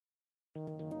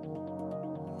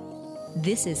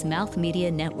This is Mouth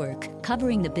Media Network,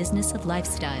 covering the business of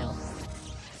lifestyle.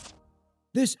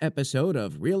 This episode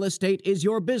of Real Estate is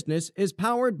Your Business is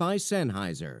powered by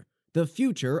Sennheiser, the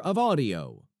future of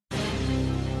audio.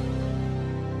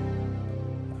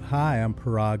 Hi, I'm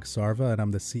Parag Sarva, and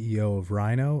I'm the CEO of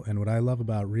Rhino. And what I love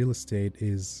about real estate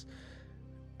is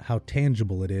how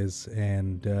tangible it is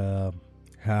and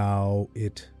how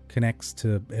it connects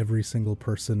to every single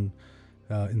person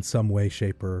in some way,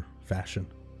 shape, or fashion,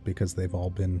 because they've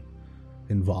all been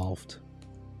involved,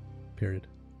 period.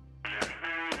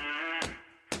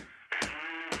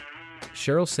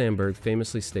 Sheryl Sandberg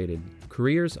famously stated,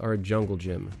 "Careers are a jungle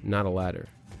gym, not a ladder."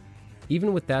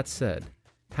 Even with that said,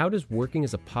 how does working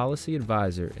as a policy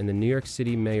advisor in the New York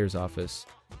City mayor's office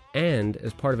and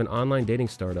as part of an online dating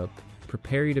startup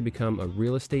prepare you to become a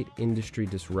real estate industry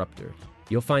disruptor?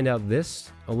 You'll find out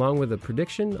this, along with a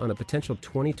prediction on a potential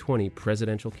 2020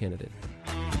 presidential candidate.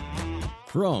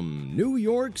 From New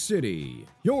York City,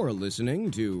 you're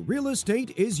listening to Real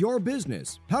Estate is Your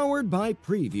Business, powered by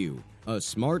Preview, a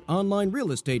smart online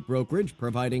real estate brokerage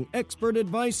providing expert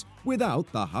advice without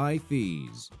the high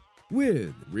fees.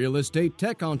 With real estate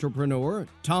tech entrepreneur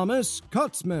Thomas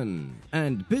Kutzman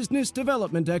and business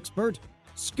development expert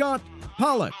Scott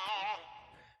Pollock.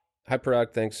 Hi,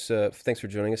 Parag. Thanks for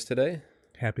joining us today.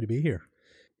 Happy to be here.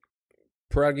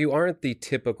 Parag, you aren't the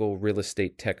typical real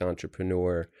estate tech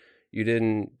entrepreneur. You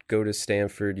didn't go to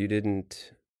Stanford. You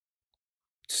didn't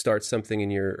start something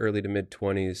in your early to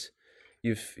mid-20s.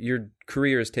 Your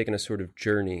career has taken a sort of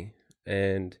journey.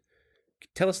 And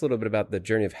tell us a little bit about the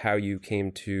journey of how you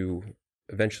came to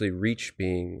eventually reach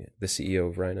being the CEO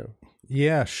of Rhino.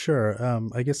 Yeah, sure.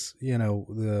 I guess,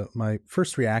 my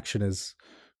first reaction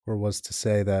was to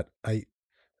say that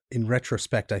in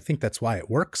retrospect, I think that's why it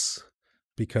works,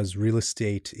 because real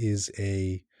estate is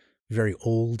a very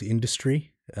old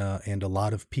industry, and a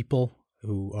lot of people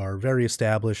who are very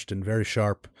established and very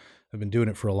sharp have been doing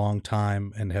it for a long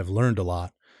time and have learned a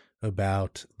lot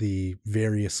about the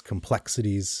various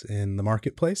complexities in the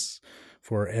marketplace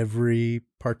for every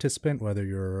participant, whether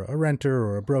you're a renter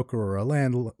or a broker or a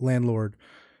landlord,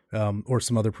 or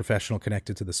some other professional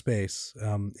connected to the space.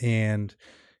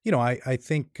 I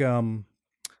think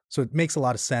so it makes a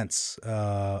lot of sense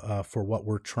for what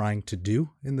we're trying to do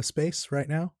in the space right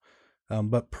now.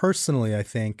 But personally, I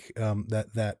think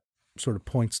that sort of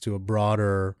points to a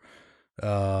broader,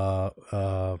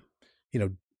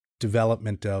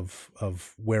 development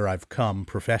of where I've come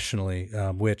professionally,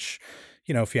 which,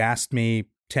 if you asked me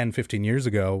 10, 15 years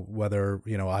ago whether,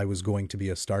 I was going to be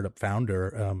a startup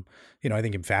founder, I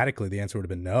think emphatically the answer would have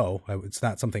been no. It's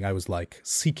not something I was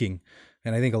seeking.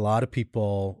 And I think a lot of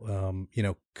people,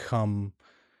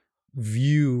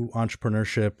 view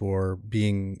entrepreneurship or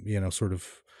being, sort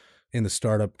of in the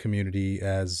startup community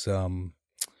as,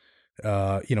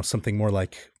 something more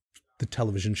like the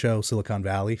television show Silicon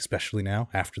Valley, especially now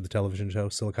after the television show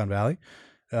Silicon Valley.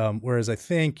 Whereas I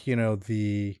think,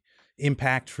 the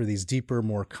impact for these deeper,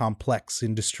 more complex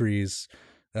industries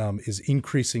is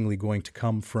increasingly going to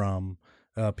come from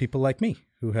people like me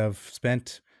who have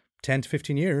spent 10 to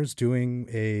 15 years doing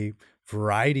a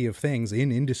variety of things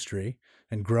in industry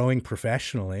and growing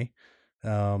professionally,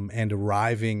 and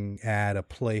arriving at a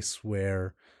place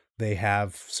where they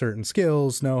have certain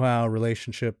skills, know-how,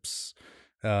 relationships,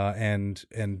 and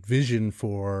vision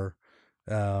for,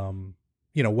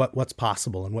 what's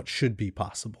possible and what should be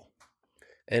possible.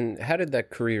 And how did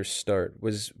that career start?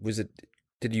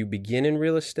 Did you begin in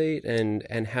real estate,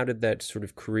 and how did that sort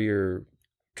of career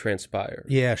transpire?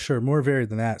 Yeah, sure. More varied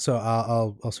than that. So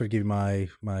I'll sort of give you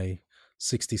my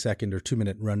 60-second or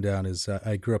 2-minute rundown. Is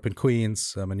I grew up in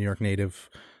Queens. I'm a New York native.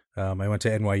 I went to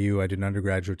NYU. I did an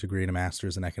undergraduate degree and a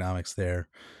master's in economics there.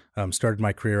 Started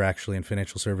my career actually in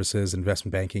financial services,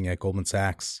 investment banking at Goldman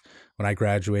Sachs. When I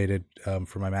graduated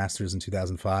for my master's in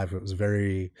 2005, it was a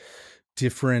very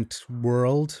different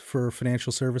world for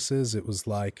financial services. It was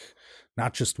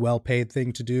not just well-paid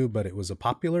thing to do, but it was a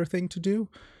popular thing to do.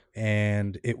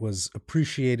 And it was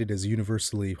appreciated as a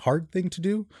universally hard thing to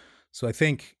do. So I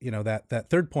think, that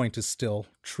third point is still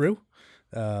true.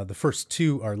 The first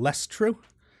two are less true.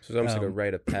 So it's almost like a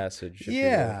rite of passage.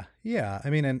 Yeah. I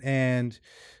mean, and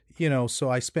so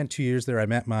I spent 2 years there. I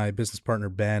met my business partner,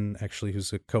 Ben, actually,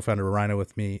 who's a co-founder of Rhino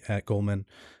with me at Goldman.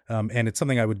 And it's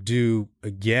something I would do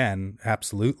again,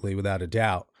 absolutely, without a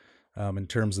doubt, in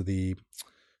terms of the,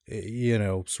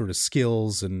 sort of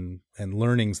skills and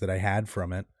learnings that I had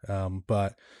from it.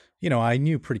 But, I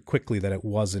knew pretty quickly that it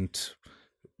wasn't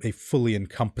a fully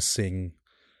encompassing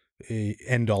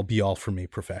end all be all for me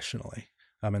professionally.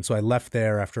 And so I left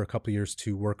there after a couple of years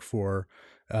to work for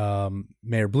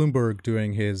Mayor Bloomberg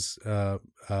doing his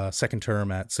second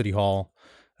term at City Hall,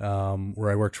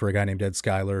 where I worked for a guy named Ed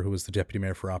Schuyler, who was the deputy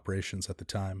mayor for operations at the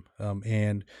time.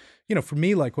 And, for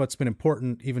me, like what's been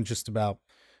important, even just about,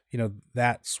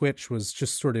 that switch was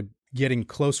just sort of getting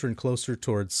closer and closer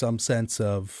towards some sense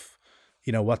of,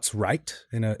 what's right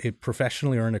in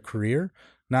professionally or in a career,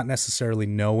 not necessarily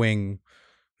knowing,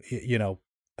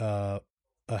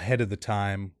 ahead of the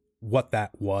time what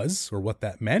that was or what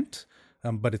that meant.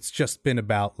 But it's just been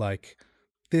about like,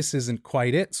 this isn't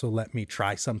quite it, so let me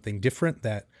try something different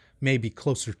that may be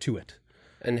closer to it.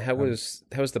 And how was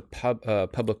the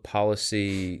public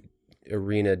policy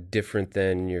arena different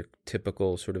than your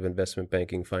typical sort of investment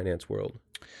banking finance world?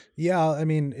 Yeah, I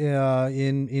mean,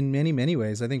 in many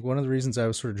ways, I think one of the reasons I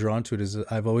was sort of drawn to it is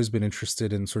I've always been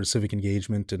interested in sort of civic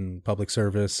engagement and public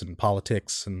service and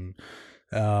politics and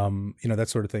that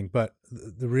sort of thing. But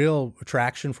the real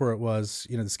attraction for it was,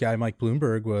 this guy, Mike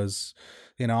Bloomberg, was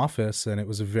in office, and it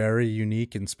was a very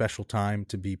unique and special time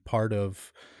to be part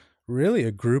of really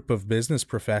a group of business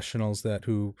professionals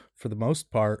who, for the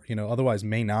most part, otherwise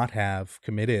may not have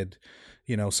committed,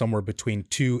 somewhere between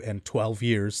 2 and 12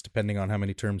 years, depending on how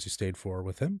many terms you stayed for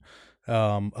with him,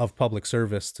 of public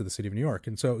service to the city of New York.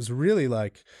 And so it was really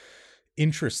like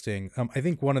interesting. I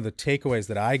think one of the takeaways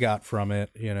that I got from it,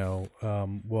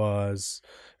 was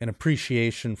an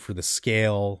appreciation for the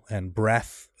scale and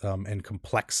breadth and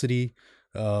complexity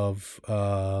of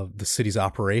the city's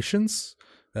operations.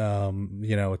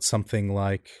 It's something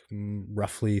like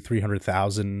roughly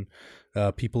 300,000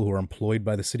 people who are employed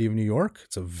by the city of New York.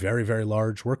 It's a very, very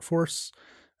large workforce.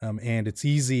 And it's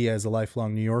easy as a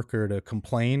lifelong New Yorker to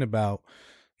complain about,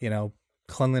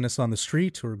 cleanliness on the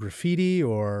street or graffiti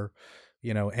or,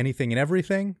 anything and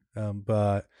everything.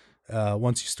 But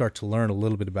once you start to learn a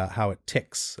little bit about how it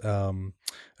ticks, I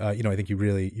think you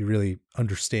really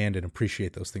understand and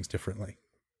appreciate those things differently.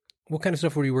 What kind of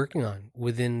stuff were you working on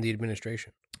within the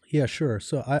administration? Yeah, sure.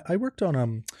 So I worked on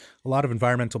a lot of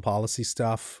environmental policy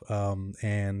stuff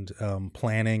and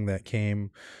planning that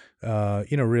came,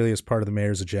 really as part of the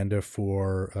mayor's agenda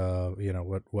for,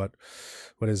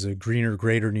 what is a greener,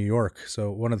 greater New York.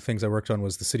 So one of the things I worked on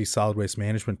was the city's solid waste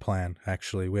management plan,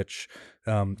 actually, which,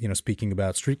 speaking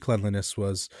about street cleanliness,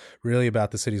 was really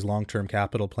about the city's long-term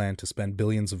capital plan to spend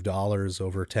billions of dollars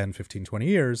over 10, 15, 20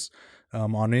 years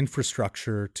on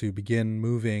infrastructure to begin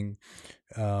moving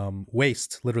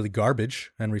waste, literally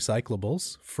garbage and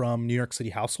recyclables, from New York City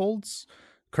households,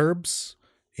 curbs,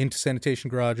 into sanitation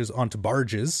garages, onto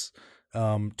barges,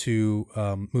 to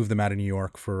move them out of New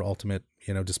York for ultimate,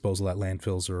 disposal at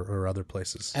landfills or other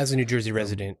places. As a New Jersey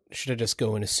resident, should I just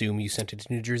go and assume you sent it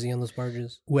to New Jersey on those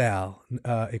barges? Well,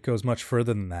 it goes much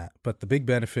further than that. But the big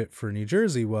benefit for New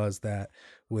Jersey was that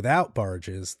without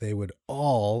barges, they would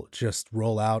all just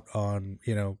roll out on,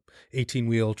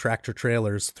 18-wheel tractor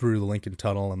trailers through the Lincoln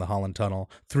Tunnel and the Holland Tunnel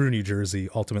through New Jersey,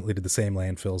 ultimately to the same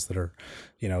landfills that are,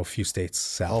 a few states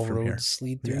south all from here. All roads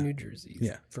lead through New Jersey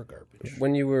for garbage.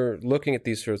 When you were looking at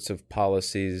these sorts of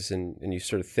policies and you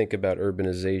sort of think about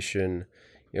urbanization,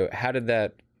 how did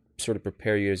that sort of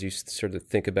prepare you as you sort of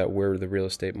think about where the real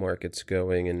estate market's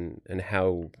going and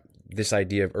how this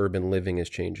idea of urban living is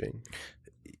changing?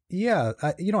 Yeah,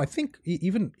 I think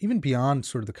even beyond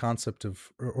sort of the concept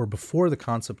of, or before the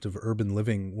concept of urban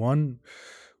living,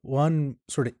 one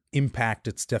sort of impact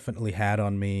it's definitely had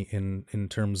on me in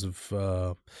terms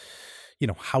of,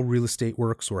 how real estate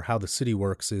works or how the city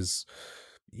works is,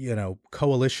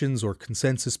 coalitions or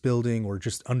consensus building or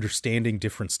just understanding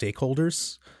different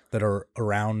stakeholders that are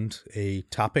around a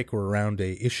topic or around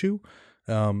a issue.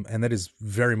 And that is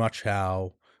very much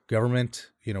how government,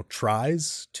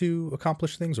 tries to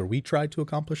accomplish things, or we try to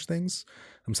accomplish things.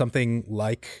 Something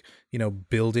like,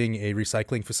 building a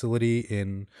recycling facility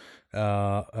in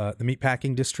the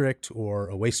meatpacking district or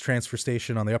a waste transfer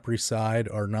station on the Upper East Side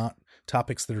are not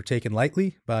topics that are taken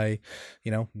lightly by,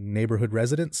 neighborhood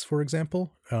residents, for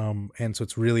example. And so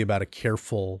it's really about a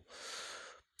careful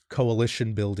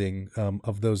coalition building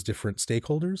of those different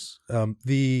stakeholders.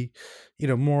 The,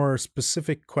 more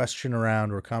specific question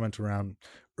around or comment around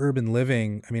urban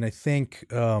living, I mean, I think,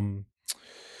 how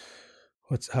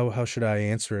should I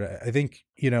answer it? I think,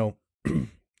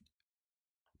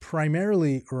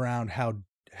 primarily around how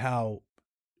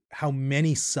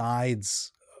many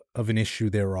sides of an issue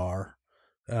there are,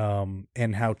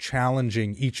 and how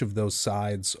challenging each of those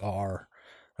sides are,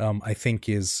 I think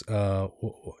is,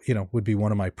 would be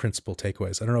one of my principal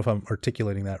takeaways. I don't know if I'm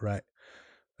articulating that right.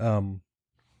 How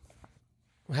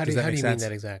do you mean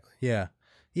that exactly? Yeah.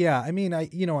 I mean, I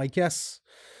guess,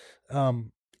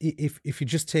 if you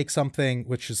just take something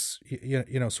which is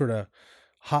sort of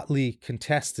hotly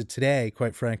contested today,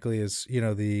 quite frankly, is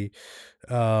the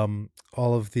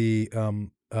all of the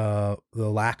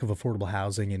lack of affordable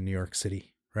housing in New York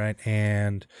City, right?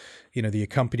 And the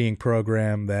accompanying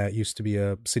program that used to be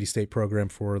a city-state program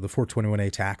for the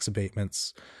 421A tax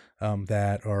abatements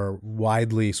that are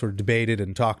widely sort of debated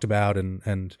and talked about,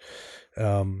 and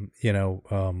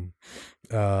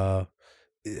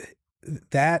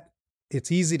that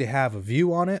it's easy to have a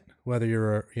view on it, whether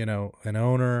you're an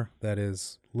owner that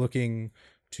is looking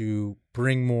to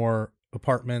bring more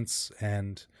apartments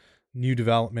and new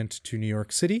development to New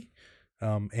York City,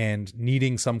 and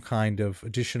needing some kind of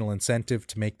additional incentive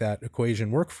to make that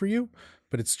equation work for you.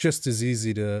 But it's just as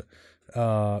easy to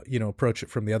approach it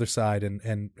from the other side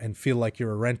and feel like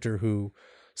you're a renter who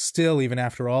still, even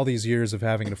after all these years of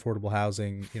having an affordable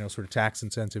housing, sort of tax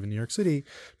incentive in New York City,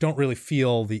 don't really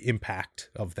feel the impact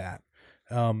of that.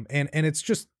 And it's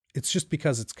just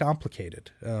because it's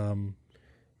complicated.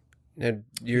 Now,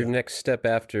 your next step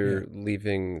after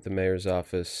leaving the mayor's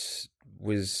office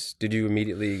did you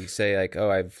immediately say like,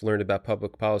 oh, I've learned about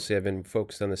public policy, I've been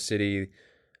focused on the city,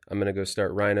 I'm going to go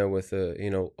start Rhino with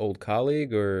a, old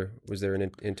colleague, or was there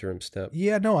an interim step?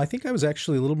 Yeah, no, I think I was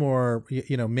actually a little more,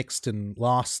 mixed and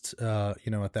lost,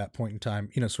 at that point in time.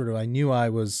 Sort of, I knew I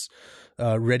was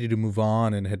ready to move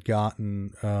on and had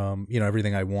gotten,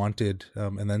 everything I wanted,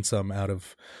 and then some out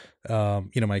of,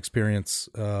 my experiences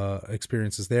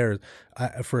there.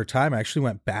 For a time, I actually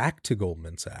went back to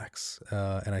Goldman Sachs,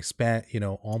 and I spent,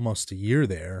 almost a year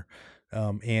there.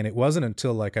 And it wasn't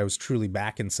until I was truly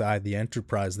back inside the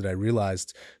enterprise that I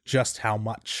realized just how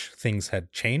much things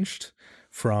had changed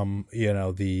from,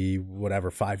 the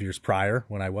 5 years prior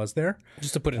when I was there.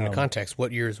 Just to put it into context,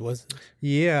 what years was it?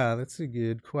 Yeah, that's a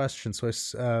good question. So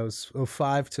I was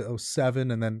 05 to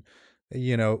 07, and then,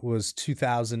 it was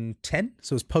 2010.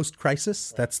 So it was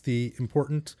post-crisis. That's the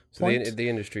important point. So the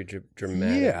industry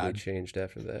dramatically changed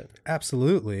after that.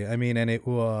 Absolutely. I mean, and it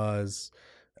was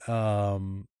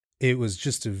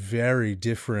just a very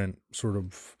different sort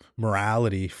of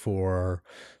morality for,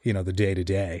 the day to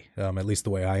day, at least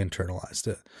the way I internalized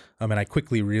it. And I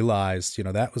quickly realized,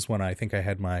 that was when I think I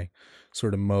had my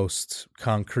sort of most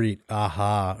concrete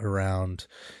aha around,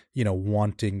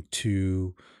 wanting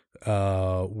to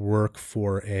work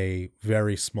for a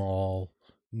very small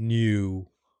new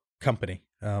company.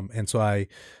 And so I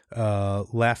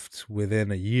left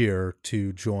within a year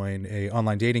to join a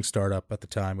online dating startup at the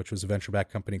time, which was a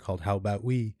venture-backed company called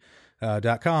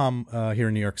HowAboutWe.com here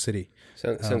in New York City.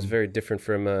 Sounds very different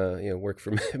from work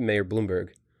for Mayor Bloomberg.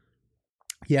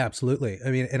 Yeah, absolutely.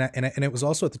 I mean, and it was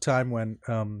also at the time when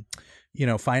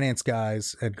finance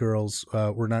guys and girls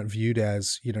were not viewed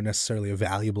as necessarily a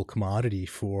valuable commodity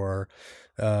for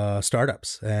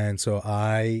startups. And so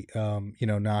I,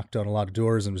 knocked on a lot of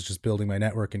doors and was just building my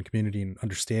network and community and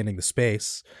understanding the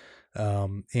space.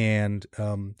 And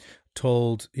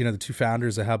told, the two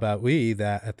founders of How About We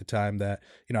that at the time that,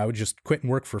 I would just quit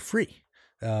and work for free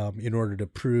in order to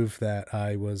prove that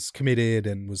I was committed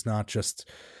and was not just,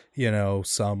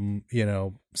 some,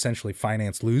 essentially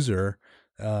finance loser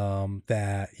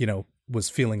that, was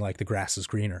feeling like the grass is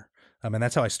greener. And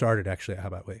that's how I started actually at How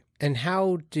About We. And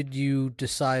how did you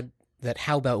decide that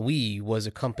How About We was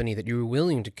a company that you were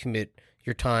willing to commit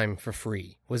your time for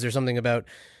free? Was there something about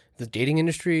the dating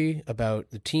industry, about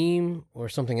the team, or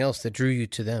something else that drew you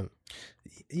to them?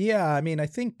 Yeah, I mean, I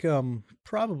think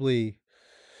probably,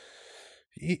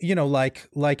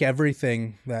 like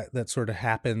everything that sort of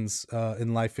happens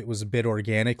in life, it was a bit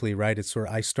organically, right? It's sort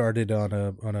of, I started on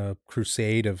a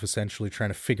crusade of essentially trying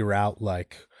to figure out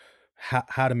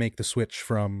how to make the switch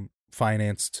from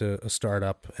finance to a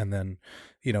startup, and then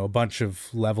a bunch of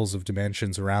levels of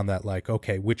dimensions around that,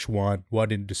 okay, which one,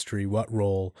 what industry, what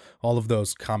role, all of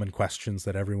those common questions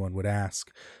that everyone would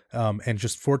ask, and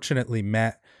just fortunately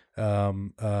met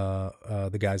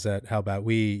the guys at How About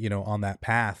We, on that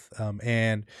path.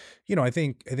 And, I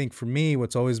think for me,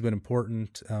 what's always been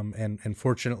important, and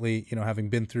fortunately, having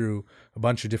been through a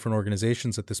bunch of different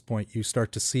organizations at this point, you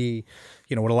start to see,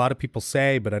 what a lot of people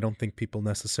say, but I don't think people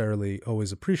necessarily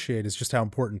always appreciate, is just how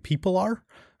important people are.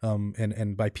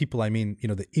 And by people, I mean,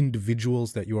 the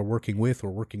individuals that you are working with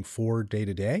or working for day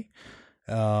to day.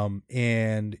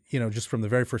 And, just from the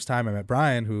very first time I met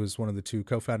Brian, who was one of the two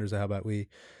co-founders of How About We,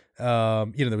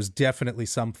 there was definitely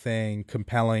something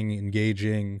compelling,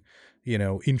 engaging,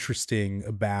 interesting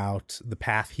about the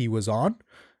path he was on.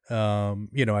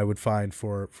 I would find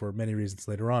for many reasons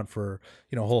later on, for,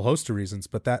 a whole host of reasons,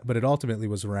 but it ultimately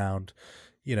was around,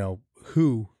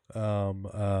 who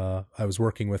I was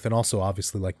working with, and also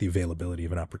obviously like the availability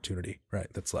of an opportunity, right?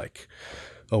 That's like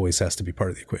always has to be part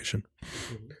of the equation.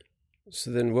 So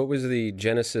then what was the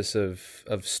genesis of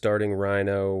starting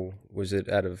Rhino? Was it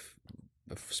out of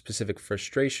a specific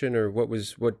frustration, or what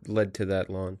led to that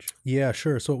launch? Yeah,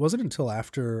 sure. So it wasn't until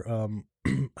after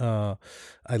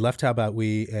I left How About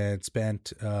We and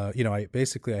spent, I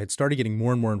had started getting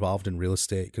more and more involved in real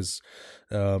estate because,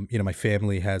 my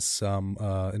family has some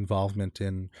involvement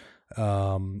in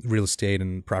real estate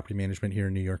and property management here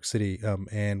in New York City,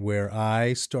 and where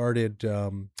I started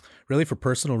really for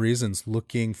personal reasons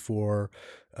looking for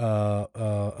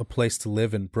a place to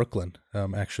live in Brooklyn.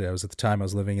 Actually, I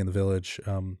was living in the Village,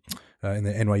 in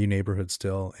the NYU neighborhood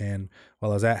still, and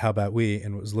while I was at How About We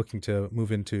and was looking to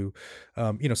move into,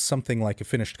 something like a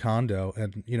finished condo,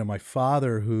 and my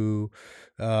father, who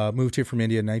moved here from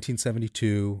India in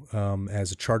 1972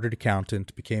 as a chartered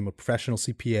accountant, became a professional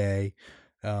CPA.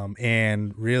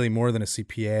 And really more than a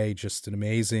CPA, just an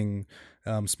amazing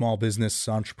small business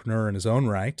entrepreneur in his own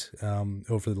right,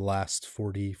 over the last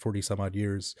 40 some odd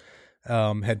years,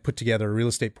 had put together a real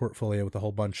estate portfolio with a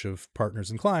whole bunch of partners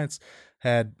and clients,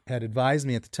 had advised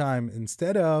me at the time,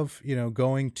 instead of,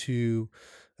 going to,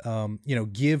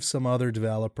 give some other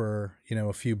developer,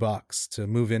 a few bucks to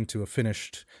move into a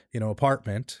finished,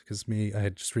 apartment, because I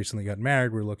had just recently gotten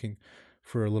married. We were looking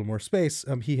for a little more space.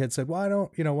 He had said, why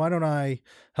don't I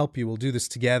help you? We'll do this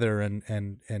together.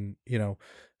 And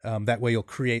that way you'll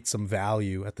create some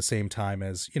value at the same time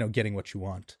as, getting what you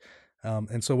want.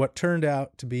 And so what turned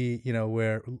out to be,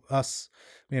 where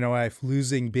I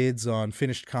losing bids on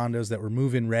finished condos that were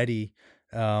move-in ready,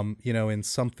 in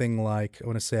something like, I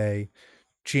want to say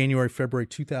January, February,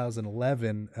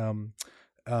 2011,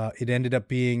 it ended up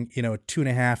being, a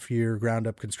 2.5-year ground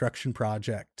up construction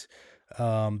project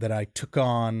that I took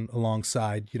on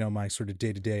alongside, my sort of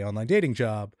day-to-day online dating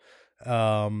job,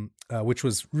 which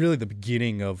was really the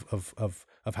beginning of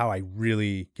how I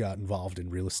really got involved in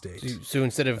real estate. So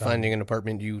instead of finding an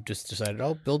apartment, you just decided,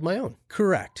 I'll build my own.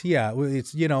 Correct. Yeah.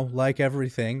 It's, like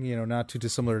everything, not too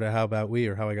dissimilar to How About We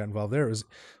or how I got involved there. It was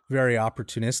very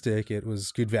opportunistic. It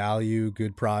was good value,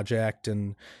 good project,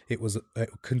 and it was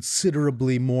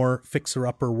considerably more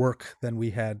fixer-upper work than we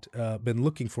had been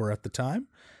looking for at the time.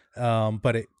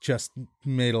 But it just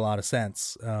made a lot of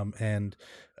sense. And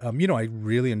I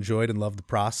really enjoyed and loved the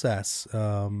process,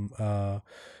 as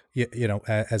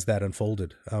that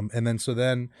unfolded. And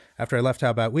then after I left How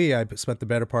About We, I spent the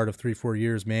better part of 3-4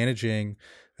 years managing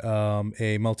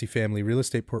a multifamily real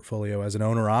estate portfolio as an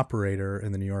owner-operator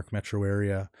in the New York metro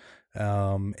area.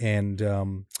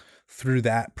 Through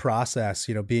that process,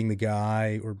 being a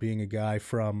guy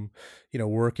from,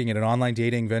 working at an online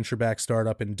dating venture-backed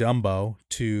startup in Dumbo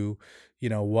to,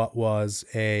 what was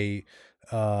a,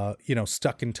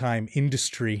 stuck-in-time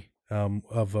industry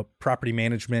of a property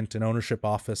management and ownership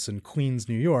office in Queens,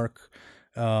 New York,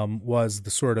 was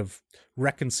the sort of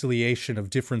reconciliation of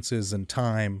differences in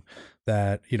time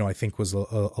that, I think was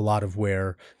a lot of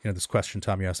where, this question,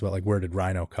 Tom, you asked about, like, where did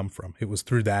Rhino come from? It was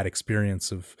through that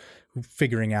experience of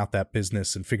figuring out that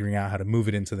business and figuring out how to move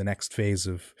it into the next phase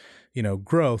of,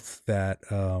 growth that,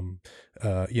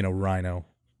 Rhino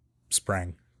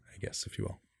sprang, I guess, if you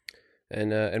will.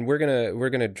 And we're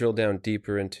gonna drill down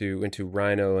deeper into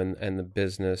Rhino and the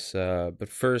business. But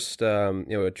first,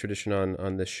 a tradition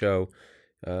on this show,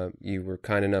 you were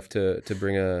kind enough to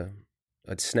bring a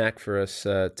snack for us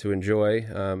to enjoy,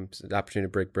 the opportunity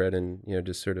to break bread and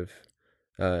just sort of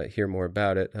hear more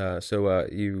about it. So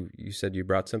you said you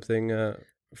brought something.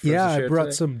 Yeah, I brought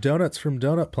today? some donuts from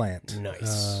Donut Plant.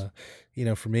 Nice.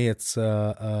 For me, it's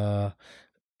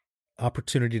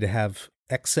opportunity to have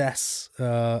excess,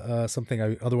 something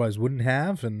I otherwise wouldn't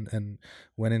have, and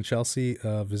when in Chelsea,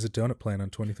 visit Donut Plant on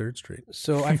 23rd Street.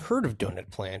 So I've heard of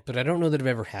Donut Plant, but I don't know that I've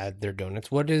ever had their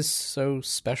donuts. What is so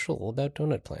special about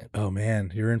Donut Plant? Oh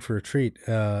man, you're in for a treat.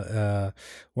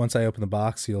 Once I open the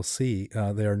box, you'll see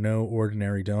they are no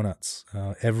ordinary donuts.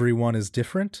 Every one is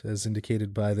different, as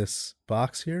indicated by this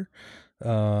box here.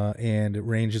 And it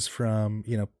ranges from,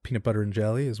 peanut butter and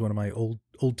jelly is one of my old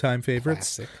time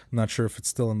favorites. Classic. I'm not sure if it's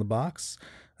still in the box.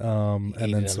 And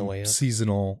then some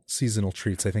seasonal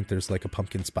treats. I think there's like a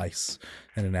pumpkin spice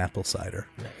and an apple cider.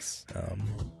 Nice.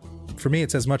 For me,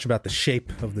 it's as much about the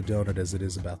shape of the donut as it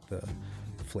is about the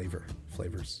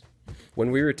flavors.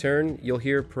 When we return, you'll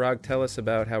hear Parag tell us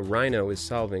about how Rhino is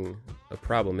solving a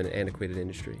problem in an antiquated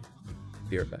industry.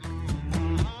 Be right back.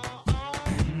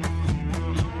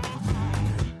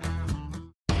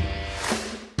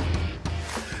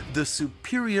 The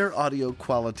superior audio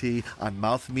quality on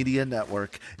Mouth Media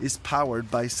Network is powered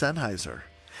by Sennheiser.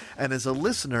 And as a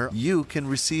listener, you can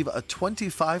receive a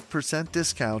 25%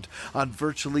 discount on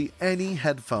virtually any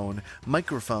headphone,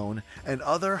 microphone, and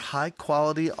other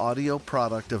high-quality audio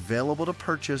product available to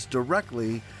purchase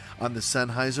directly on the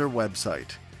Sennheiser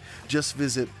website. Just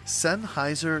visit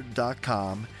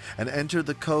Sennheiser.com and enter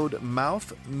the code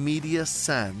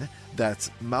MouthMediaSenn, that's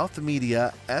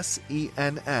MouthMedia,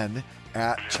 SENN,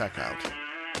 at checkout.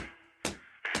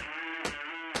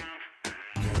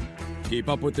 Keep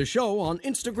up with the show on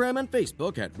Instagram and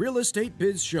Facebook at Real Estate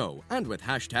Biz Show and with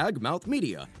hashtag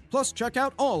MouthMedia. Plus, check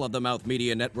out all of the Mouth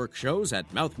Media Network shows at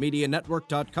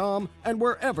mouthmedianetwork.com and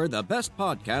wherever the best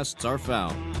podcasts are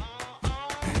found.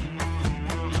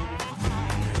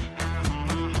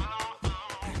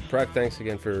 Parag, thanks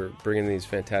again for bringing these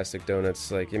fantastic donuts.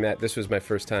 Like, Matt, this was my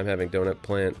first time having Donut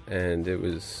Plant, and it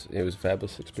was a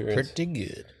fabulous experience. Pretty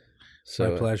good.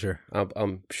 So My pleasure.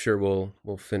 I'm sure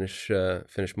we'll finish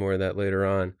more of that later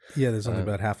on. Yeah, there's only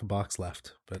about half a box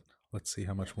left, but let's see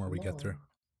how much more we get through.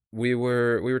 We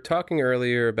were talking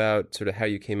earlier about sort of how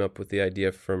you came up with the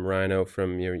idea from Rhino,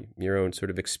 from your own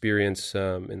sort of experience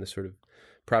in the sort of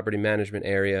property management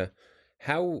area.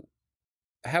 How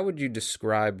would you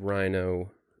describe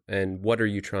Rhino, and what are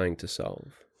you trying to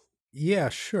solve? Yeah,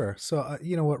 sure. So,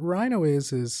 what Rhino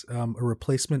is a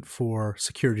replacement for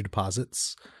security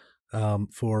deposits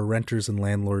for renters and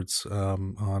landlords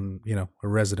on, a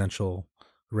residential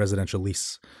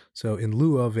lease. So in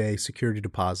lieu of a security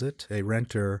deposit, a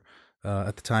renter,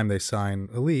 at the time they sign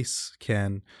a lease,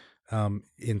 can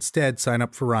instead sign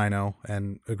up for Rhino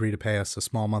and agree to pay us a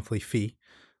small monthly fee,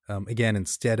 again,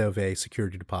 instead of a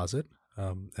security deposit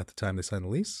at the time they sign the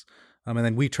lease. And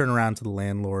then we turn around to the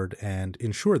landlord and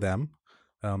insure them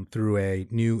through a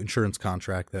new insurance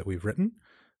contract that we've written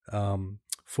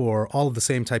for all of the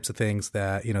same types of things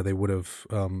that they would have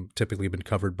typically been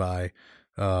covered by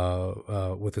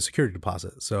with a security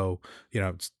deposit. So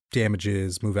it's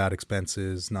damages, move out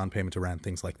expenses, non-payment to rent,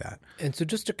 things like that. And so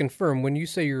just to confirm, when you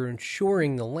say you're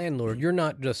insuring the landlord, you're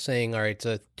not just saying, all right, it's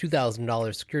a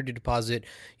 $2,000 security deposit,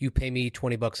 you pay me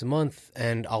 $20 a month,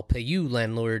 and I'll pay you,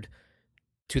 landlord,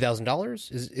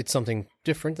 $2,000? Is it something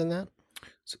different than that?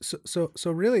 So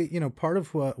really, part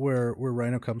of where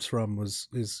Rhino comes from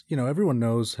is everyone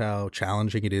knows how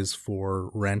challenging it is for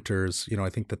renters. I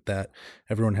think that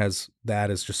everyone has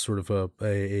that as just sort of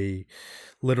a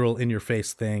literal in your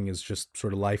face thing, is just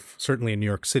sort of life, certainly in New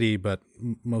York City, but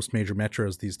most major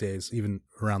metros these days, even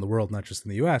around the world, not just in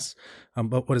the US.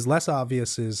 But what is less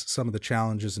obvious is some of the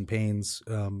challenges and pains,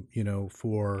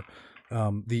 for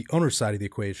the owner's side of the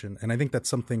equation. And I think that's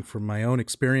something from my own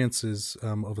experiences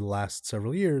over the last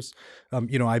several years,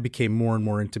 I became more and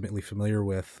more intimately familiar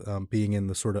with being in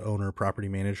the sort of owner property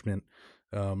management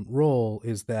role,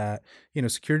 is that,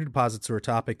 security deposits are a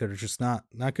topic that are just not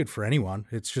good for anyone.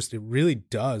 It really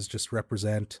does just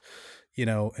represent,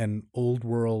 an old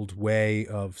world way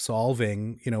of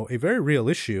solving, a very real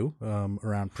issue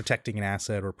around protecting an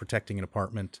asset or protecting an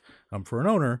apartment for an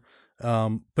owner,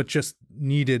 but just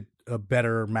needed a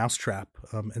better mousetrap.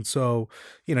 And so,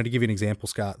 to give you an example,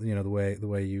 Scott, the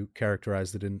way you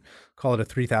characterized it, and call it a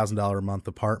 $3,000 a month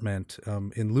apartment,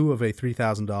 in lieu of a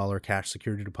 $3,000 cash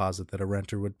security deposit that a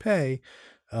renter would pay,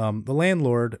 the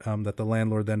landlord, that the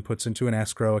landlord then puts into an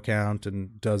escrow account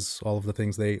and does all of the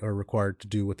things they are required to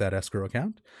do with that escrow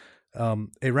account.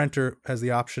 A renter has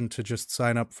the option to just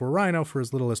sign up for Rhino for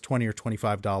as little as $20 or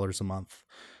 $25 a month.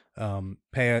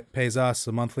 Pays us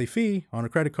a monthly fee on a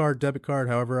credit card, debit card,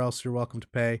 however else you're welcome to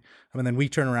pay. And then we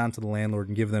turn around to the landlord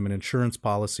and give them an insurance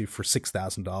policy for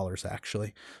 $6,000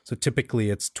 actually. So typically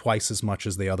it's twice as much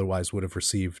as they otherwise would have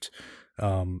received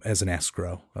as an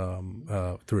escrow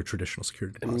through a traditional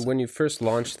security deposit. And when you first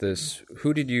launched this,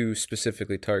 who did you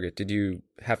specifically target? Did you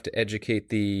have to educate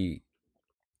the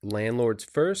landlords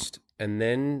first and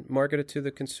then market it to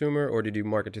the consumer, or did you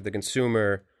market to the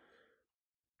consumer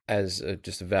as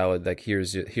just a valid, like,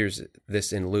 here's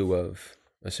this in lieu of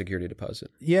a security deposit?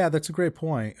 Yeah, that's a great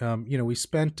point. We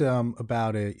spent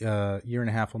about a year and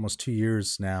a half, almost 2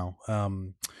 years now,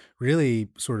 really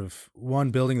sort of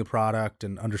building the product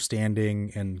and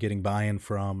understanding and getting buy-in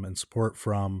from and support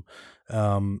from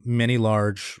many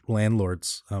large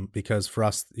landlords, because for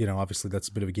us, obviously that's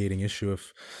a bit of a gating issue.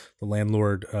 If the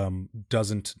landlord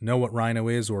doesn't know what Rhino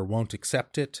is or won't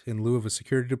accept it in lieu of a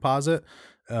security deposit,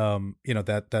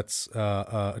 that's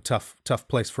a tough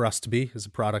place for us to be as a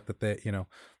product that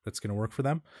that's going to work for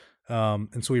them.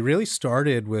 And so we really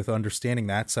started with understanding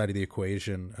that side of the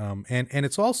equation. And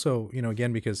it's also,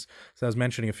 again, because as I was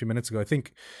mentioning a few minutes ago, I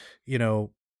think,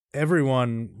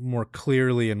 everyone more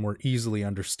clearly and more easily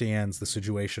understands the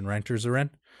situation renters are in.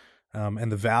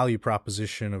 And the value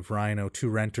proposition of Rhino to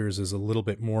renters is a little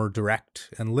bit more direct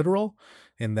and literal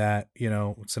in that,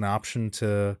 it's an option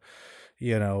to,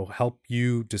 help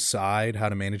you decide how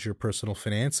to manage your personal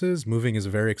finances. Moving is a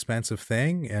very expensive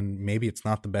thing, and maybe it's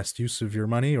not the best use of your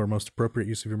money or most appropriate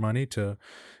use of your money to,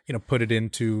 put it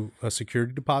into a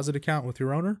security deposit account with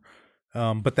your owner.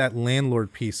 But that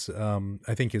landlord piece,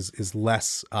 I think, is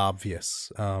less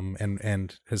obvious,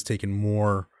 and has taken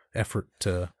more effort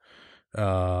to,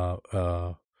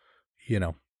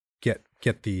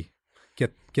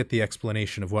 get the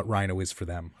explanation of what Rhino is for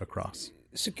them across.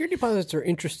 Security deposits are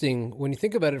interesting when you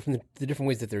think about it from the different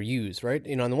ways that they're used, right?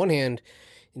 On the one hand,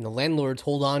 landlords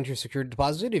hold on to your security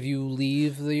deposit if you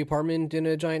leave the apartment in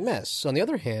a giant mess. On the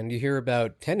other hand, you hear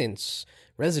about tenants,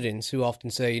 residents who often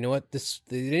say, you know what,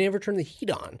 they never turn the heat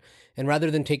on. And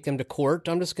rather than take them to court,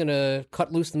 I'm just going to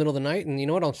cut loose in the middle of the night. And you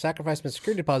know what, I'll sacrifice my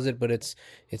security deposit, but it's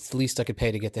the least I could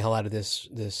pay to get the hell out of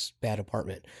this bad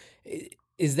apartment.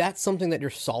 Is that something that you're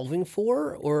solving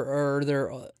for? Or are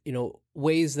there,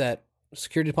 ways that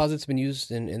security deposits have been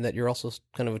used and that you're also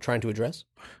kind of trying to address?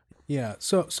 Yeah.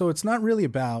 So it's not really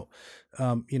about,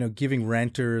 giving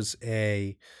renters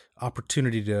a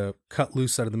opportunity to cut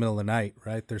loose out of the middle of the night,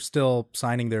 right? They're still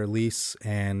signing their lease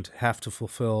and have to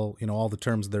fulfill, all the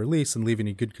terms of their lease and leave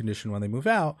in good condition when they move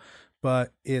out.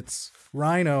 But it's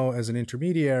Rhino as an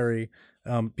intermediary,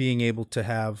 being able to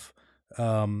have,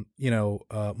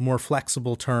 more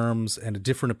flexible terms and a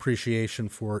different appreciation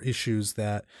for issues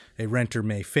that a renter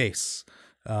may face,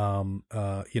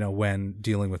 when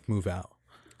dealing with move out.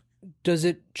 Does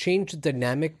it change the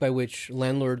dynamic by which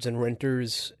landlords and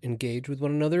renters engage with one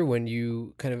another when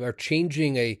you kind of are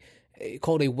changing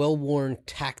called a well-worn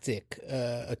tactic,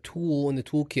 a tool in the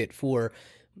toolkit for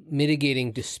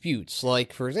mitigating disputes?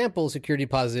 Like, for example, security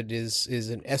deposit is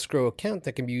an escrow account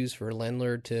that can be used for a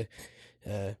landlord to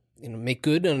make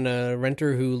good on a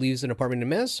renter who leaves an apartment in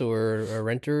a mess, or a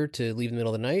renter to leave in the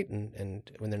middle of the night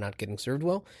and when they're not getting served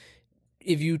well.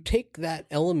 If you take that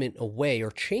element away or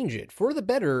change it for the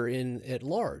better at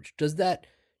large, does that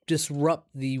disrupt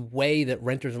the way that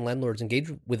renters and landlords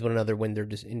engage with one another when they're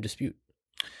in dispute?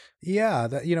 Yeah,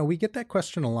 we get that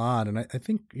question a lot, and I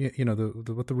think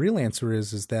what the real answer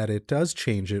is that it does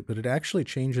change it, but it actually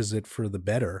changes it for the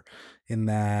better. In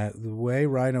that the way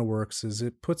Rhino works is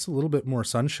it puts a little bit more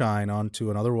sunshine onto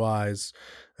an otherwise,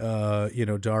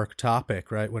 dark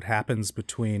topic, right? What happens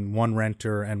between one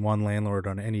renter and one landlord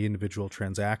on any individual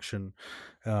transaction,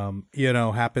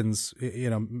 happens,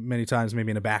 many times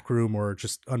maybe in a back room or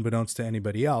just unbeknownst to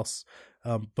anybody else.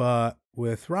 But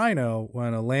with Rhino,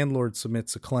 when a landlord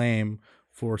submits a claim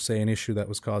for, say, an issue that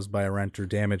was caused by a renter,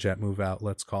 damage at move out,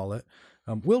 let's call it,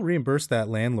 we'll reimburse that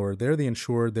landlord. They're the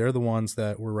insured. They're the ones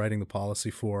that we're writing the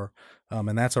policy for,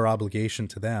 and that's our obligation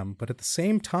to them. But at the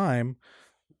same time,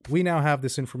 we now have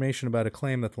this information about a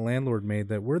claim that the landlord made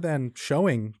that we're then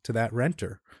showing to that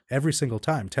renter every single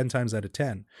time, 10 times out of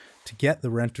 10, to get the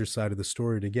renter's side of the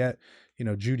story, to get,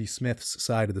 Judy Smith's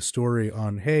side of the story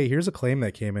on, hey, here's a claim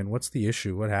that came in. What's the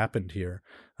issue? What happened here?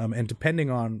 And depending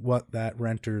on what that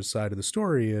renter's side of the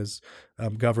story is,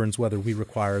 governs whether we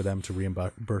require them to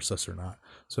reimburse us or not.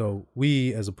 So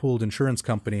we, as a pooled insurance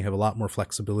company, have a lot more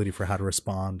flexibility for how to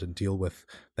respond and deal with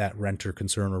that renter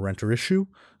concern or renter issue,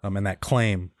 and that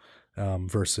claim,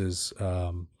 versus,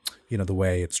 the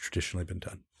way it's traditionally been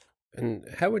done. And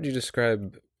how would you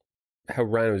describe how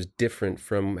Rhino is different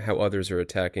from how others are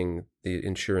attacking the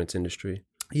insurance industry?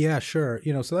 Yeah, sure.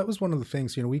 So that was one of the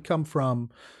things, we come from,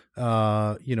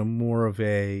 more of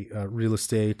a real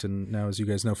estate and now, as you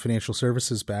guys know, financial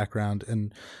services background.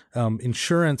 And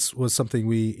insurance was something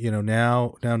we,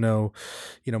 now know,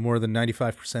 more than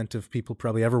 95% of people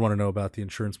probably ever want to know about the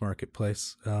insurance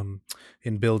marketplace,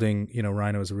 in building,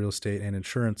 Rhino as a real estate and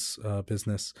insurance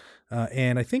what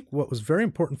and I think what was very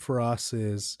important for us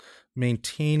is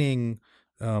maintaining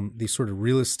the sort of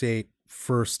real estate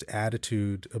first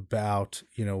attitude about,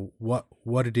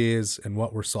 what it is and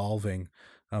what we're solving,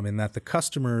 in that the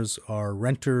customers are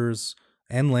renters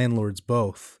and landlords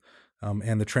both.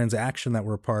 And the transaction that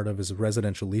we're a part of is a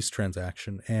residential lease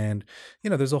transaction. And,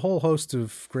 there's a whole host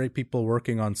of great people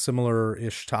working on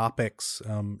similar-ish topics,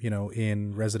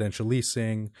 in residential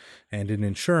leasing and in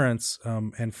insurance.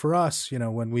 And for us,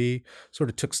 when we sort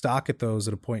of took stock at those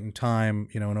at a point in time,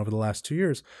 and over the last 2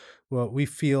 years, what we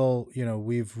feel,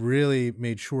 we've really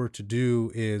made sure to do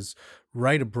is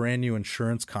write a brand new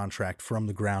insurance contract from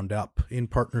the ground up in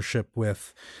partnership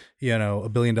with,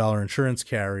 $1 billion insurance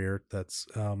carrier that's,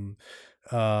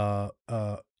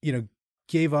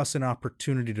 gave us an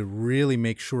opportunity to really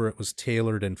make sure it was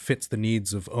tailored and fits the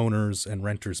needs of owners and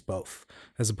renters both,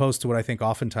 as opposed to what I think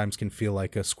oftentimes can feel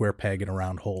like a square peg in a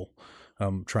round hole,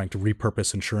 trying to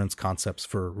repurpose insurance concepts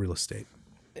for real estate.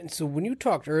 And so when you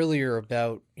talked earlier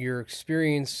about your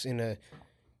experience in a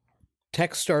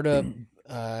tech startup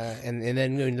and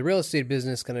then in the real estate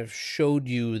business kind of showed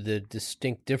you the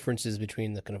distinct differences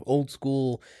between the kind of old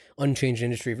school, unchanged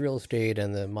industry of real estate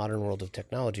and the modern world of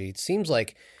technology, it seems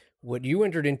like what you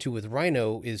entered into with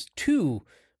Rhino is two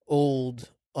old,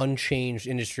 unchanged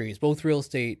industries, both real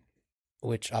estate,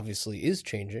 which obviously is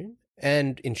changing,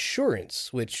 and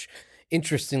insurance, which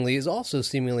interestingly is also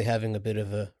seemingly having a bit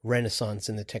of a renaissance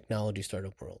in the technology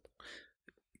startup world.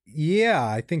 Yeah,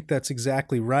 I think that's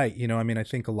exactly right. I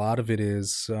think a lot of it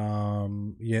is,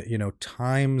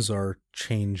 times are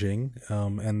changing,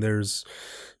 and there's,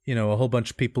 a whole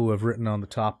bunch of people who have written on the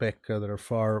topic that are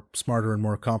far smarter and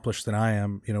more accomplished than I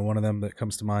am. One of them that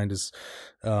comes to mind is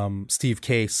Steve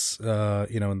Case,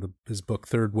 in his book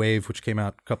Third Wave, which came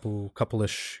out a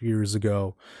couple-ish years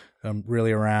ago.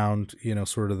 Really around,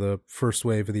 sort of the first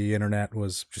wave of the internet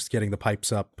was just getting the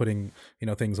pipes up, putting,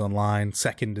 things online.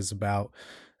 Second is about,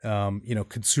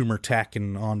 consumer tech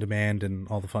and on demand and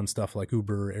all the fun stuff like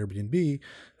Uber, Airbnb.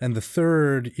 And the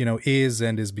third,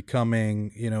 is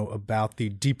becoming, about the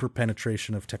deeper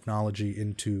penetration of technology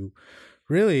into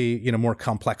really, more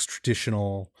complex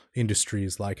traditional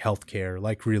industries like healthcare,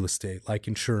 like real estate, like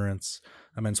insurance.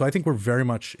 So I think we're very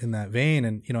much in that vein.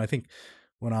 And, I think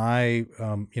when I,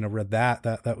 read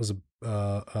that was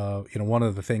one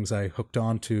of the things I hooked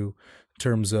on to in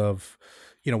terms of,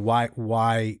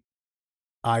 why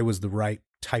I was the right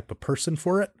type of person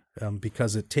for it,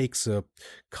 because it takes a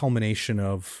culmination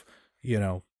of,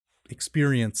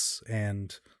 experience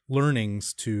and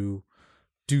learnings to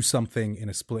do something in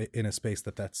a space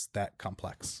that's that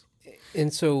complex.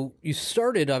 And so you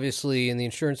started obviously in the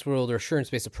insurance world or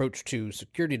insurance-based approach to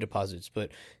security deposits,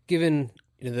 but given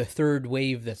the third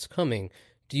wave that's coming,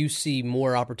 do you see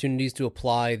more opportunities to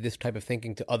apply this type of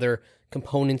thinking to other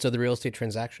components of the real estate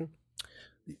transaction?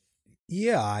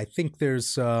 Yeah, I think there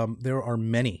are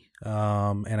many,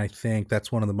 and I think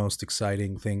that's one of the most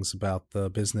exciting things about the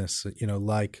business.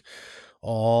 Like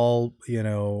all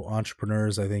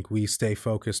entrepreneurs, I think we stay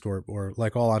focused, or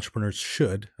like all entrepreneurs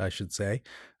should, I should say.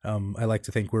 I like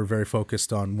to think we're very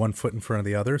focused on one foot in front of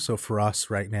the other. So for us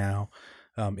right now,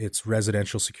 it's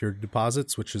residential security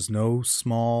deposits, which is no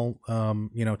small,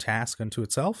 task unto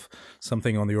itself.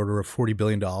 Something on the order of $40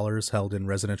 billion held in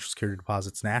residential security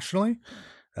deposits nationally.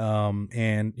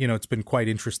 And it's been quite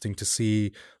interesting to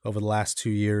see over the last 2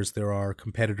 years, there are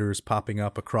competitors popping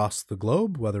up across the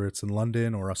globe, whether it's in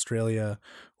London or Australia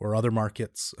or other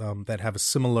markets, that have a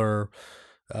similar,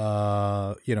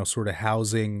 sort of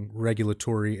housing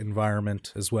regulatory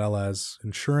environment as well as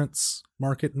insurance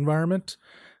market environment,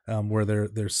 where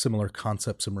there's similar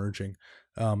concepts emerging.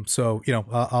 So,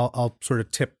 I'll sort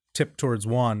of tip towards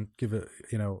one,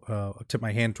 tip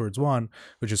my hand towards one,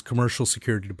 which is commercial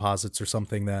security deposits, or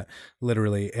something that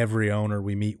literally every owner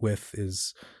we meet with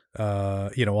is,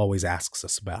 always asks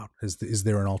us about. Is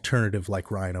there an alternative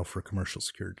like Rhino for commercial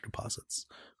security deposits?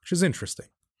 Which is interesting,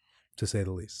 to say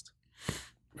the least.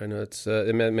 I know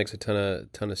it makes a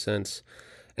ton of sense.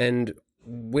 And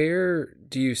where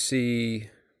do you see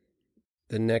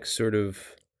the next sort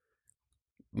of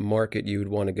market you would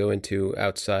want to go into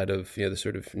outside of the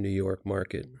sort of New York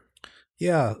market?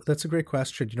 Yeah, that's a great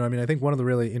question. I think one of the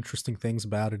really interesting things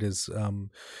about it is,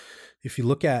 if you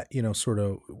look at sort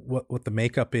of what the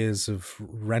makeup is of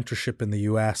rentership in the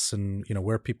U.S. and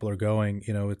where people are going,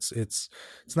 it's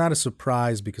not a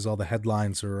surprise because all the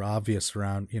headlines are obvious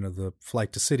around the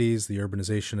flight to cities, the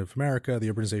urbanization of America,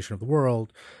 the urbanization of the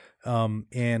world.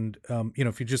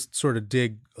 If you just sort of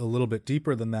dig a little bit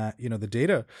deeper than that, the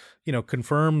data,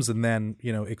 confirms and then,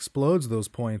 explodes those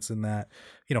points in that,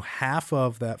 half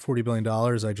of that $40 billion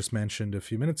I just mentioned a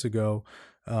few minutes ago,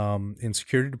 in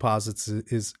security deposits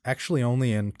is actually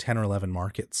only in 10 or 11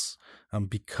 markets,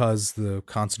 because the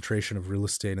concentration of real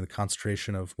estate and the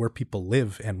concentration of where people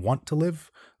live and want to live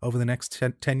over the next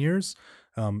 10 years,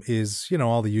 is,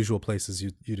 all the usual places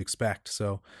you'd expect.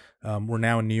 So, we're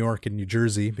now in New York and New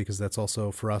Jersey because that's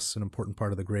also for us an important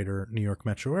part of the greater New York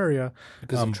metro area.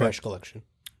 Because of trash collection.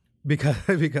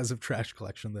 Because of trash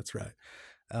collection, that's right.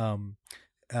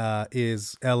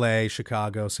 Is LA,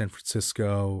 Chicago, San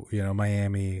Francisco,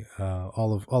 Miami,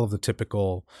 all of the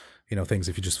typical, things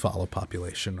if you just follow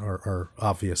population are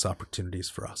obvious opportunities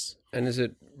for us. And as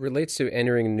it relates to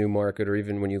entering a new market, or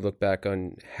even when you look back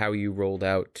on how you rolled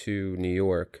out to New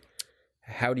York,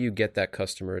 how do you get that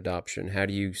customer adoption? How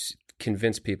do you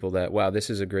convince people that, wow, this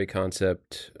is a great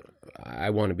concept, I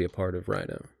want to be a part of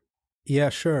Rhino? Yeah,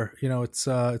 sure.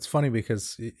 It's funny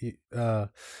because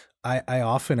I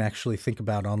often actually think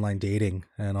about online dating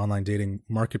and online dating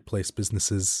marketplace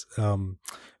businesses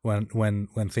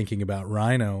when thinking about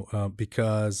Rhino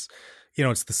because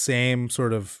it's the same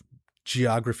sort of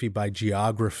geography by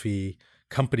geography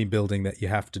company building that you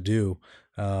have to do,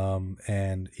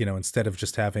 and instead of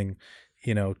just having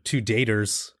two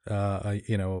daters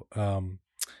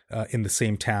in the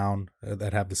same town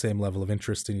that have the same level of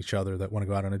interest in each other that want to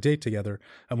go out on a date together,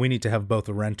 and we need to have both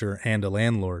a renter and a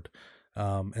landlord.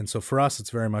 And so for us, it's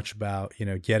very much about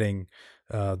getting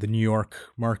the New York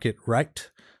market right,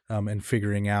 and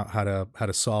figuring out how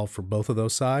to solve for both of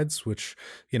those sides, which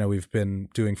we've been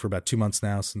doing for about 2 months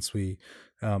now since we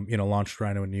launched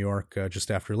Rhino in New York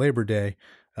just after Labor Day,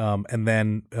 and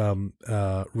then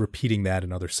repeating that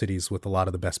in other cities with a lot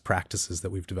of the best practices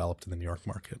that we've developed in the New York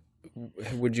market.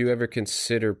 Would you ever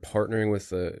consider partnering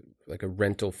with a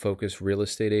rental focused real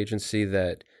estate agency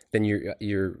that then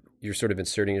you're sort of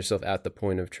inserting yourself at the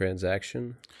point of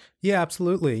transaction? Yeah,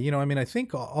 absolutely. I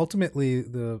think ultimately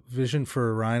the vision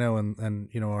for Rhino and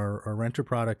our renter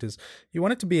product is you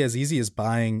want it to be as easy as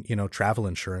buying, travel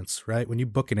insurance, right? When you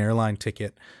book an airline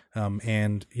ticket,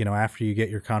 and after you get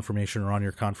your confirmation or on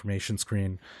your confirmation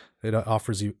screen, it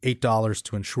offers you $8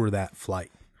 to insure that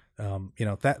flight.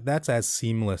 That's as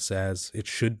seamless as it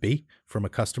should be from a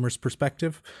customer's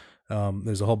perspective.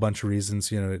 There's a whole bunch of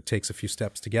reasons, it takes a few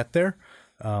steps to get there.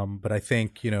 But I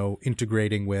think,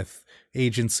 integrating with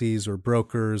agencies or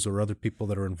brokers or other people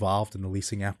that are involved in the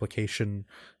leasing application,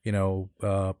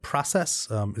 process,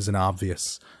 is an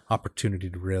obvious opportunity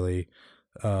to really,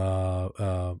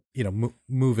 move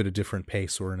at a different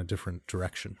pace or in a different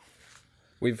direction.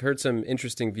 We've heard some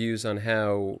interesting views on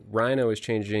how Rhino is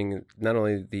changing not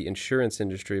only the insurance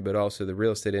industry, but also the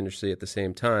real estate industry at the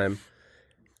same time.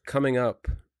 Coming up,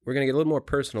 we're going to get a little more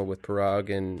personal with Parag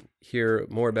and hear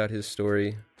more about his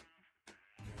story.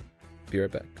 Be right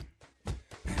back.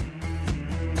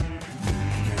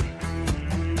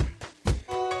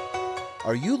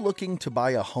 Are you looking to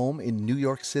buy a home in New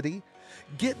York City?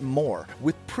 Get more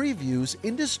with Preview's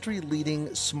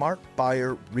industry-leading Smart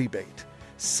Buyer Rebate.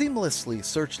 Seamlessly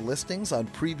search listings on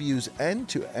Preview's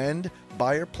end-to-end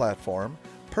buyer platform,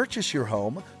 purchase your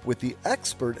home with the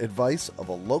expert advice of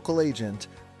a local agent,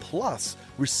 plus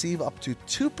receive up to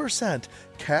 2%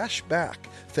 cash back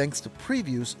thanks to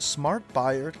Preview's Smart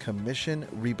Buyer Commission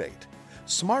Rebate.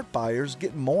 Smart buyers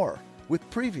get more with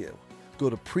Preview.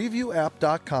 Go to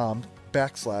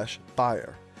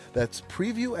previewapp.com/buyer. That's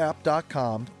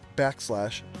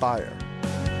previewapp.com/buyer.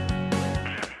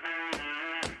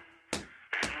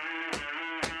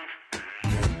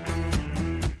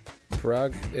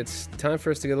 Parag, it's time for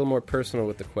us to get a little more personal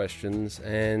with the questions,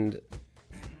 and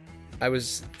I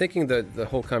was thinking that the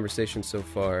whole conversation so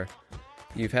far,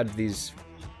 you've had these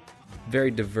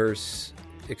very diverse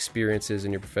experiences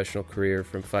in your professional career,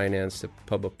 from finance to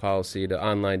public policy to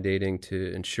online dating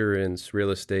to insurance, real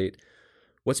estate.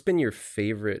 What's been your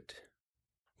favorite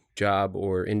job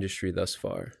or industry thus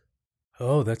far?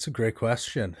 Oh, that's a great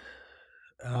question.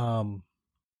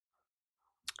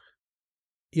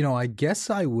 I guess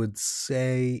I would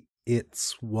say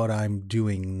it's what I'm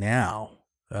doing now.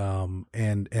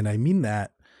 And I mean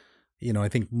that, I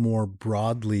think more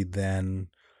broadly than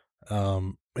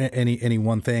any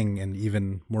one thing, and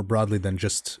even more broadly than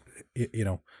just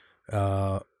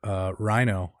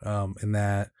Rhino. In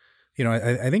that,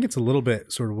 I think it's a little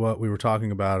bit sort of what we were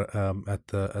talking about at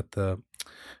the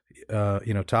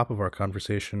top of our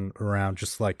conversation around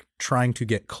just like trying to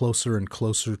get closer and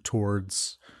closer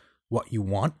towards what you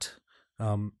want.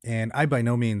 And I by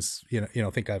no means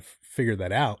think I've figured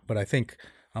that out, but I think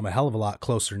I'm a hell of a lot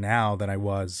closer now than I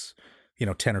was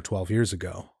 10 or 12 years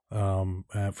ago,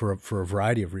 for a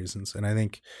variety of reasons. And I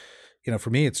think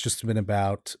for me it's just been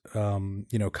about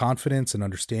confidence and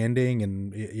understanding,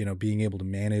 and being able to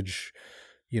manage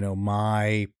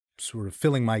my sort of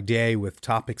filling my day with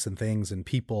topics and things and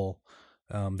people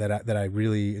that I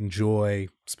really enjoy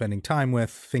spending time with,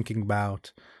 thinking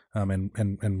about,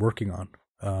 and working on.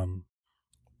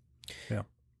 Yeah.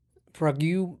 Parag,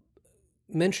 you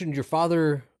mentioned your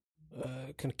father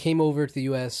kind of came over to the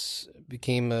U.S.,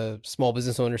 became a small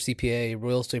business owner, CPA,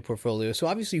 real estate portfolio. So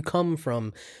obviously you come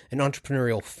from an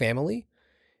entrepreneurial family.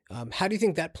 How do you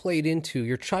think that played into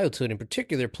your childhood in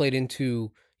particular, played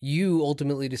into you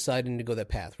ultimately deciding to go that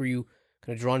path? Were you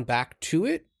kind of drawn back to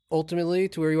it ultimately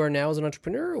to where you are now as an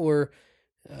entrepreneur, or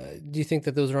do you think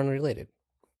that those are unrelated?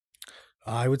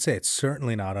 I would say it's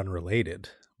certainly not unrelated,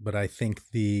 but I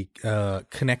think the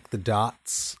connect the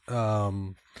dots,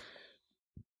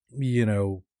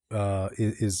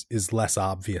 is less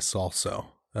obvious. Also,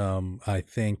 I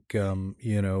think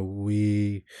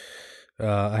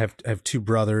I have two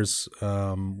brothers.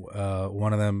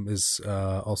 One of them is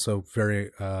also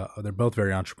very. They're both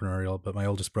very entrepreneurial, but my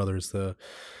oldest brother is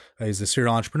he's a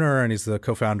serial entrepreneur, and he's the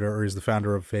co-founder, or he's the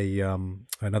founder of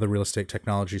another real estate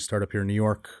technology startup here in New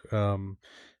York.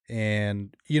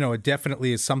 And it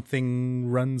definitely is something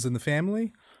runs in the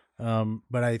family.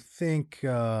 But I think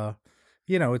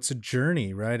it's a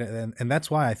journey, right? And that's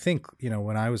why I think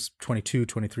when I was 22,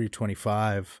 23,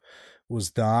 25.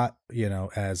 Was not,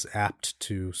 as apt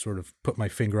to sort of put my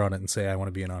finger on it and say, I want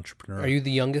to be an entrepreneur. Are you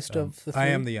the youngest of the three? I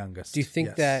am the youngest. Do you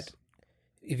think that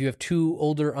if you have two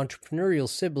older entrepreneurial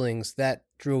siblings, that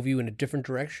drove you in a different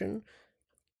direction?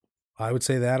 I would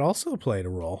say that also played a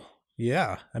role.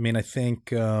 Yeah. I mean, I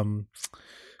think, everything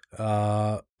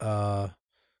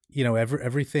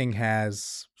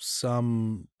has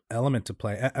some element to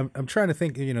play. I'm trying to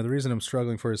think, the reason I'm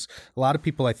struggling for is a lot of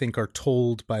people I think are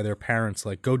told by their parents,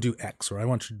 like, go do X, or I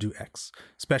want you to do X,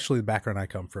 especially the background I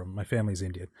come from. My family's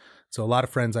Indian. So a lot of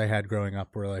friends I had growing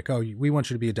up were like, oh, we want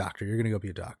you to be a doctor. You're going to go be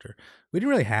a doctor. We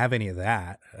didn't really have any of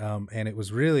that. And it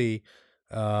was really,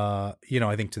 I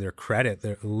think to their credit,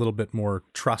 they're a little bit more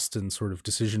trust and sort of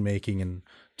decision-making and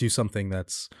do something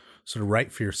that's sort of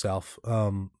right for yourself.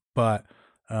 But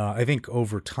I think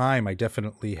over time, I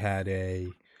definitely had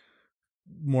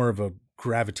more of a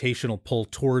gravitational pull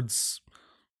towards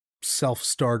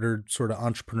self-starter sort of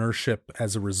entrepreneurship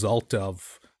as a result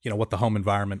of, what the home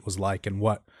environment was like and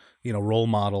what, role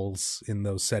models in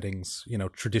those settings,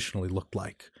 traditionally looked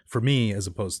like for me as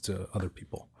opposed to other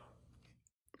people.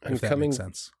 And if that makes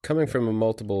sense. Coming from a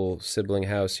multiple sibling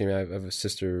house, I have a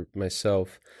sister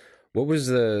myself. What was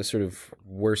the sort of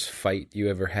worst fight you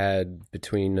ever had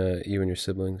between you and your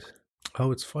siblings?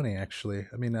 Oh, it's funny, actually.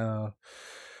 I mean,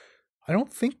 I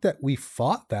don't think that we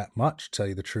fought that much, to tell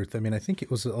you the truth. I mean, I think it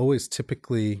was always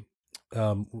typically,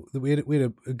 we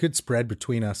had a good spread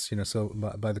between us, so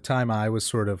by the time I was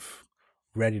sort of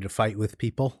ready to fight with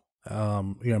people,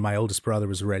 my oldest brother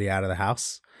was already out of the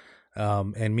house.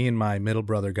 And me and my middle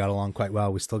brother got along quite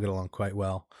well. We still get along quite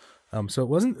well. So it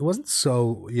wasn't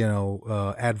so,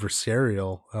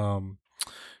 adversarial.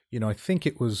 I think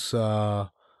it was,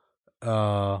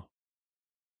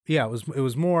 it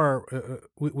was more,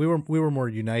 we were more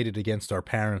united against our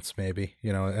parents, maybe,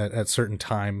 at certain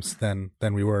times than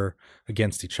we were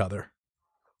against each other.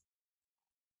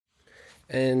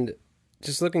 And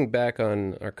just looking back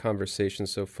on our conversation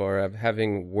so far,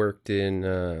 having worked in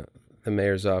the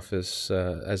mayor's office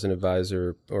as an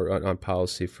advisor or on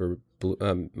policy for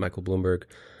Michael Bloomberg,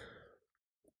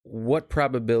 what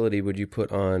probability would you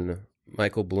put on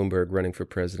Michael Bloomberg running for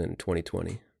president in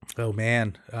 2020? Oh,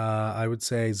 man. I would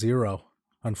say 0,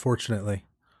 unfortunately.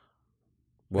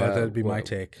 That'd be my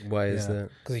take. Why is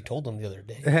that? Because he told them the other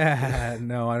day.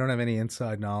 No, I don't have any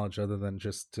inside knowledge other than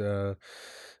just, I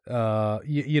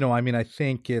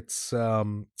think it's,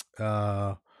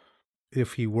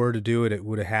 if he were to do it, it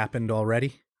would have happened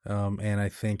already. And I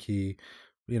think he,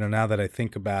 now that I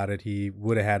think about it, he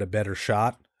would have had a better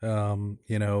shot, in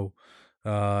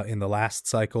the last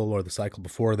cycle or the cycle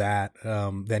before that,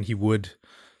 than he would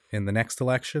in the next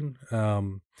election.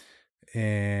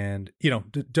 And,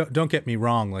 don't get me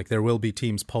wrong, like there will be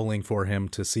teams polling for him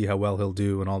to see how well he'll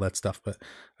do and all that stuff. But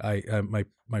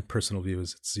my personal view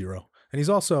is it's 0. And he's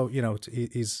also,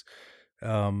 he's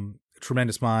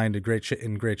tremendous mind, in great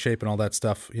shape and all that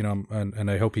stuff,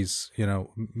 and I hope he's,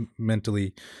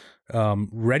 mentally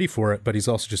ready for it, but he's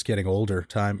also just getting older.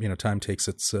 Time takes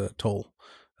its toll.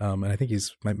 And I think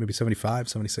he's maybe 75,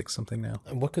 76, something now.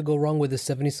 And what could go wrong with a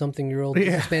 70-something-year-old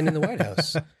businessman in the White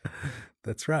House?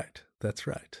 That's right.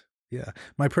 Yeah.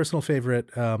 My personal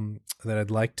favorite that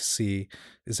I'd like to see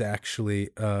is actually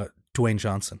Dwayne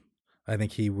Johnson. I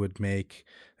think he would make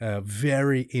a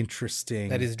very interesting...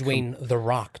 That is Dwayne The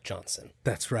Rock Johnson.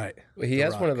 That's right. Well, he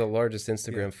has one of the largest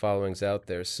Instagram followings out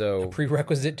there. So a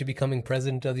prerequisite to becoming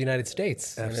president of the United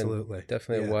States. Absolutely.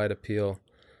 Definitely a wide appeal.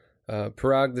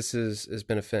 Parag, this has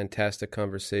been a fantastic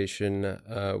conversation.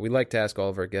 We like to ask all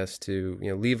of our guests to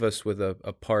leave us with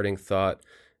a parting thought.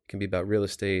 It can be about real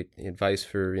estate, advice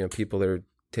for people that are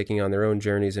taking on their own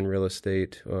journeys in real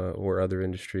estate or other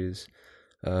industries.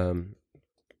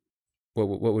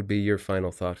 What would be your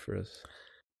final thought for us?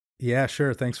 Yeah,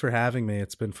 sure. Thanks for having me.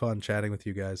 It's been fun chatting with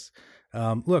you guys.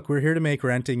 Look, we're here to make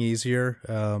renting easier.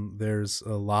 There's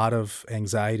a lot of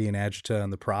anxiety and agita in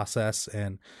the process.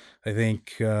 And I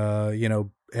think,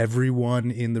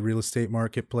 everyone in the real estate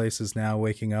marketplace is now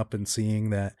waking up and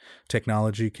seeing that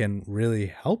technology can really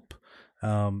help.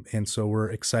 And so we're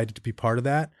excited to be part of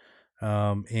that.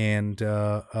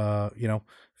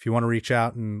 if you want to reach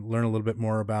out and learn a little bit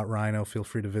more about Rhino, feel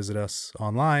free to visit us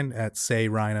online at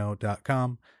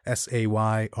sayrhino.com,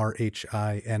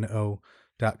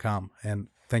 sayrhino.com. And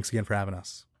thanks again for having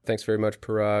us. Thanks very much,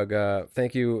 Parag.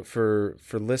 Thank you for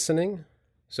listening.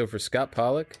 So for Scott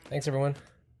Pollock. Thanks, everyone.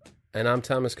 And I'm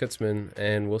Thomas Kutzman,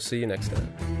 and we'll see you next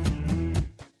time.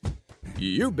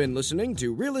 You've been listening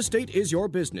to Real Estate is Your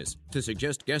Business. To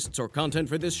suggest guests or content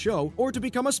for this show or to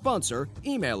become a sponsor,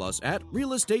 email us at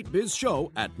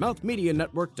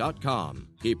realestatebizshow@mouthmedianetwork.com.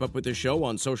 Keep up with the show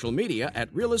on social media at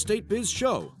Real Estate Biz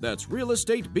Show. That's Real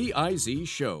Estate BIZ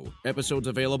Show. Episodes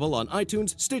available on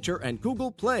iTunes, Stitcher, and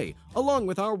Google Play, along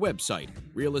with our website,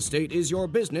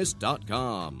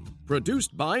 realestateisyourbusiness.com.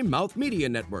 Produced by Mouth Media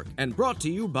Network and brought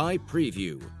to you by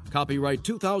Preview. Copyright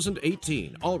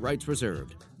 2018, all rights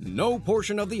reserved. No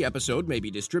portion of the episode may be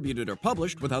distributed or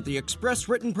published without the express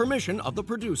written permission of the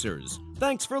producers.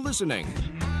 Thanks for listening.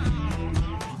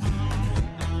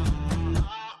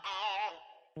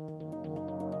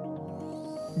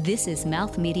 This is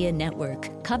Mouth Media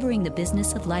Network, covering the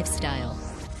business of lifestyle.